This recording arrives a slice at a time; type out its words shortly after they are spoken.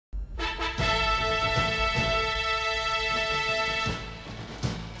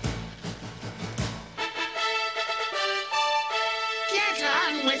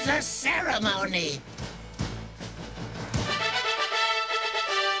a ceremony.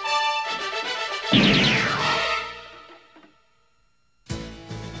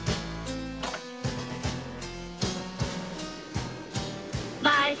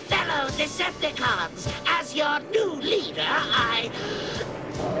 My fellow Decepticons, as your new leader,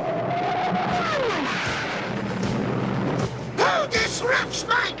 Who disrupts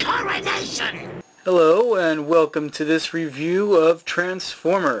my coronation? Hello and welcome to this review of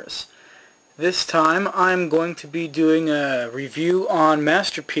Transformers. This time I'm going to be doing a review on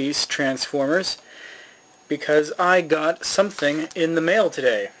Masterpiece Transformers because I got something in the mail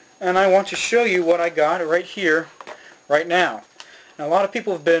today. And I want to show you what I got right here, right now. Now, a lot of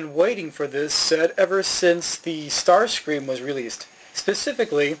people have been waiting for this set ever since the Starscream was released.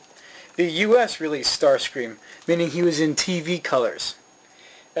 Specifically, the US released Starscream, meaning he was in TV colors.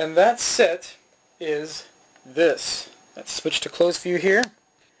 And that set is this. Let's switch to close view here.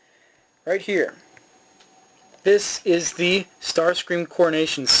 Right here. This is the Starscream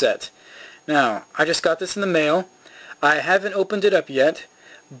Coronation Set. Now, I just got this in the mail. I haven't opened it up yet,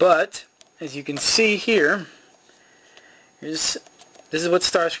 but as you can see here, this is what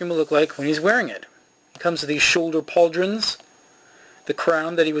Starscream will look like when he's wearing it. It comes with these shoulder pauldrons, the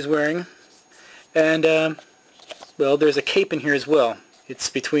crown that he was wearing, and, well, there's a cape in here as well. It's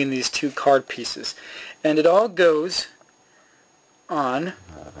between these two card pieces. And it all goes on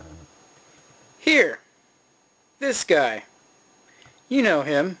here. This guy. You know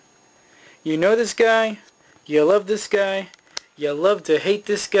him. You know this guy. You love this guy. You love to hate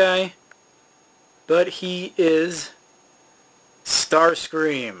this guy. But he is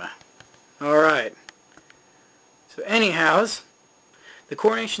Starscream. Alright. So anyhows, the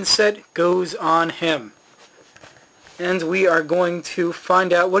Coronation Set goes on him. And we are going to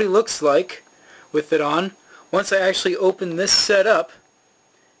find out what he looks like with it on once I actually open this set up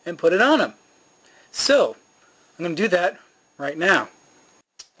and put it on him. So, I'm going to do that right now.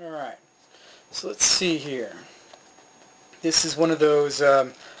 Alright, so let's see here. This is one of those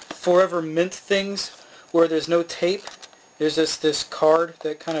Forever Mint things where there's no tape. There's just this card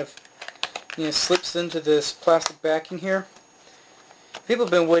that kind of slips into this plastic backing here. People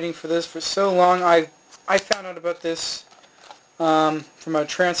have been waiting for this for so long. I found out about this from a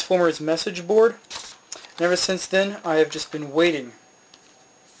Transformers message board, and ever since then I have just been waiting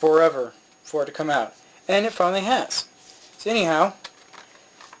forever for it to come out, and it finally has. So anyhow,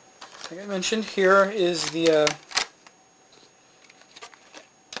 like I mentioned, here is the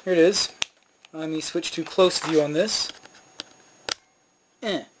here it is. Let me switch to close view on this.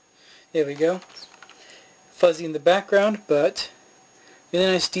 There we go. Fuzzy in the background, but really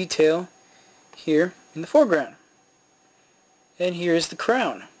nice detail here in the foreground. And here's the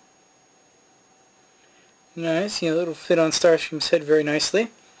crown. Nice, it'll fit on Starscream's head very nicely.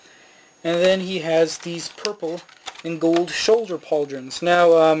 And then he has these purple and gold shoulder pauldrons.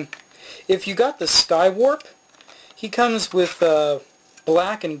 Now, if you got the Sky Warp, he comes with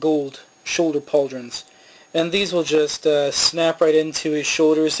black and gold shoulder pauldrons. And these will just snap right into his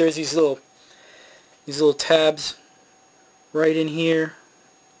shoulders. There's these little tabs right in here.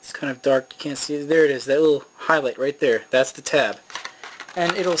 It's kind of dark, you can't see it. There it is, that little highlight right there. That's the tab.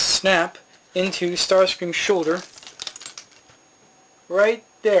 And it'll snap into Starscream's shoulder right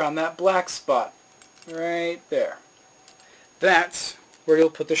there on that black spot. Right there. That's where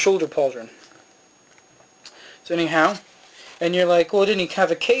you'll put the shoulder pauldron. So anyhow, and you're like, well, didn't he have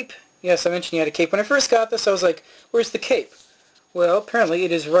a cape? Yes, I mentioned he had a cape. When I first got this, I was like, where's the cape? Well, apparently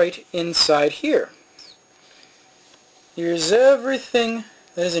it is right inside here. Here's everything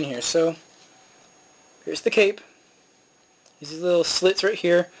that is in here. So here's the cape. These little slits right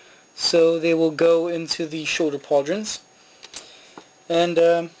here, so they will go into the shoulder pauldrons. And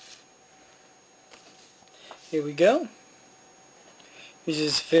here we go. This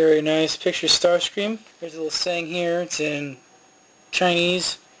is very nice picture of Starscream. There's a little saying here. It's in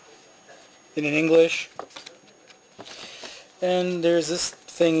Chinese, then in English. And there's this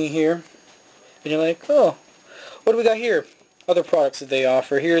thingy here. And you're like, oh, what do we got here? Other products that they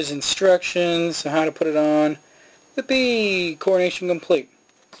offer. Here's instructions on how to put it on. Yippee! Coronation complete.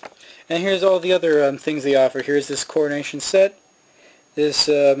 And here's all the other things they offer. Here's this Coronation Set. This,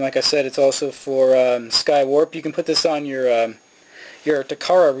 like I said, it's also for Sky Warp. You can put this on your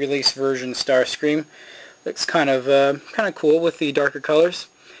Takara release version Starscream. Looks kind of cool with the darker colors.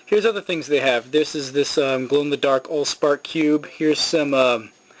 Here's other things they have. This is this glow-in-the-dark all-spark cube. Here's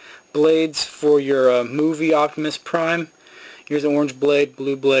some blades for your movie Optimus Prime. Here's an orange blade,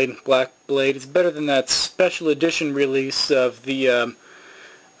 blue blade, black blade. It's better than that special edition release of the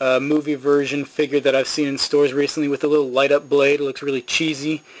movie version figure that I've seen in stores recently with a little light-up blade. It looks really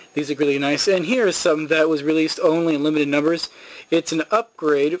cheesy. These look really nice. And here is something that was released only in limited numbers. It's an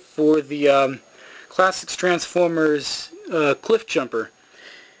upgrade for the Classics Transformers Cliff Jumper.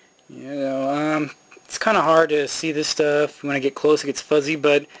 You know, it's kind of hard to see this stuff. When I get close, it gets fuzzy,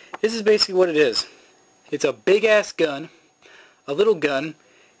 but this is basically what it is. It's a big-ass gun, a little gun.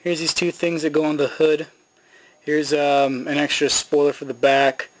 Here's these two things that go on the hood. Here's an extra spoiler for the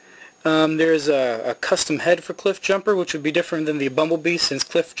back. There's a custom head for Cliff Jumper, which would be different than the Bumblebee, since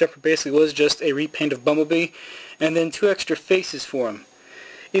Cliff Jumper basically was just a repaint of Bumblebee. And then two extra faces for him.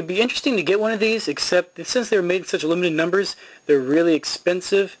 It'd be interesting to get one of these, except since they were made in such limited numbers, they're really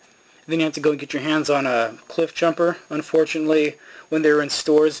expensive. Then you have to go and get your hands on a Cliff Jumper. Unfortunately, when they were in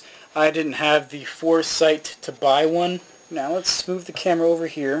stores, I didn't have the foresight to buy one. Now let's move the camera over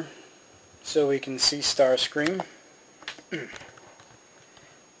here so we can see Starscream.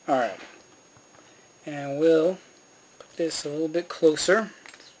 Alright. And we'll put this a little bit closer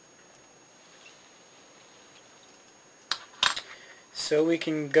so we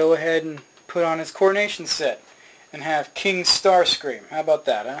can go ahead and put on his Coronation Set and have King Starscream. How about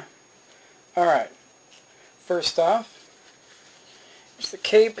that, huh? Alright. First off, here's the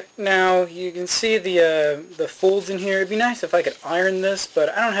cape. Now you can see the folds in here. It'd be nice if I could iron this, but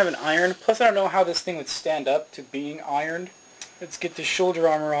I don't have an iron. Plus I don't know how this thing would stand up to being ironed. Let's get the shoulder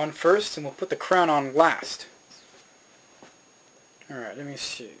armor on first, and we'll put the crown on last. Alright, let me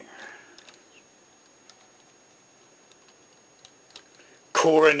see.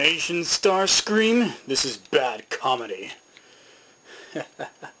 Coronation Starscream? This is bad comedy.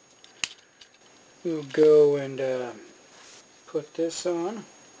 We'll go and put this on.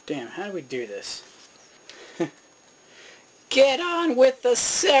 Damn, how do we do this? Get on with the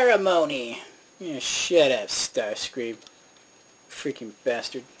ceremony! Yeah, shut up, Starscream. Freaking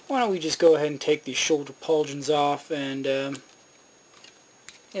bastard. Why don't we just go ahead and take these shoulder pauldrons off, and then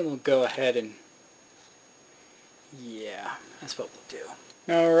we'll go ahead and... yeah, that's what we'll do.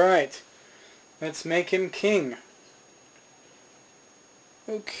 Alright, let's make him king.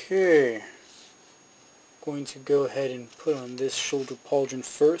 Okay. Going to go ahead and put on this shoulder pauldron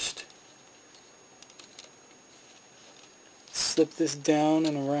first. Slip this down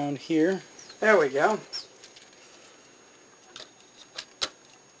and around here. There we go.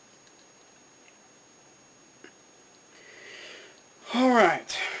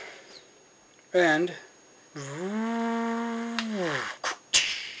 Alright. And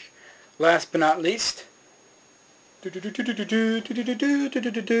last but not least,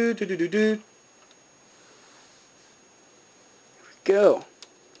 go.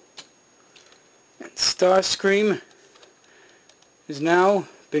 And Starscream has now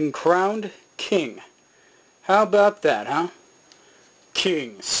been crowned king. How about that, huh?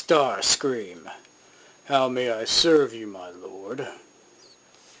 King Starscream. How may I serve you, my lord?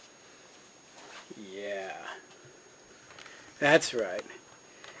 Yeah. That's right.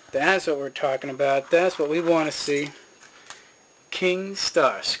 That's what we're talking about. That's what we want to see. King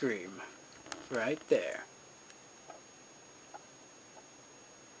Starscream. Right there.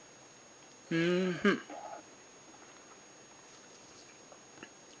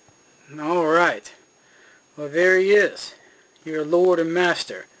 Alright. Well, there he is. Your lord and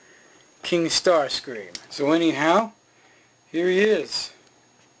master, King Starscream. So anyhow, here he is.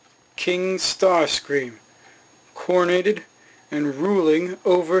 King Starscream, coronated and ruling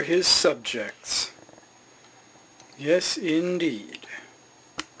over his subjects. Yes, indeed.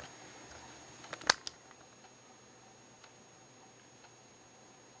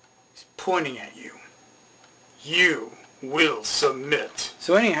 He's pointing at you. You will submit.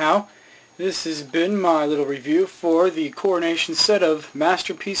 So anyhow, this has been my little review for the Coronation Set of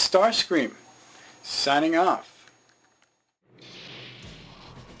Masterpiece Starscream. Signing off.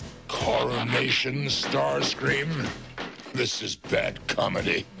 Coronation Starscream? This is bad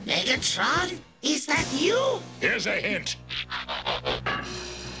comedy. Megatron? Is that you? Here's a hint.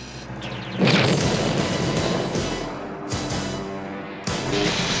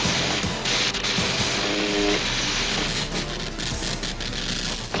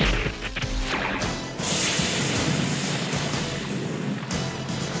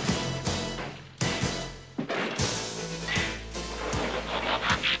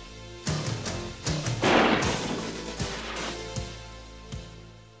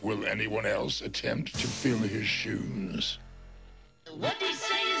 Will anyone else attempt to fill his shoes? What did he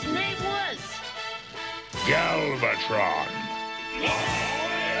say his name was? Galvatron.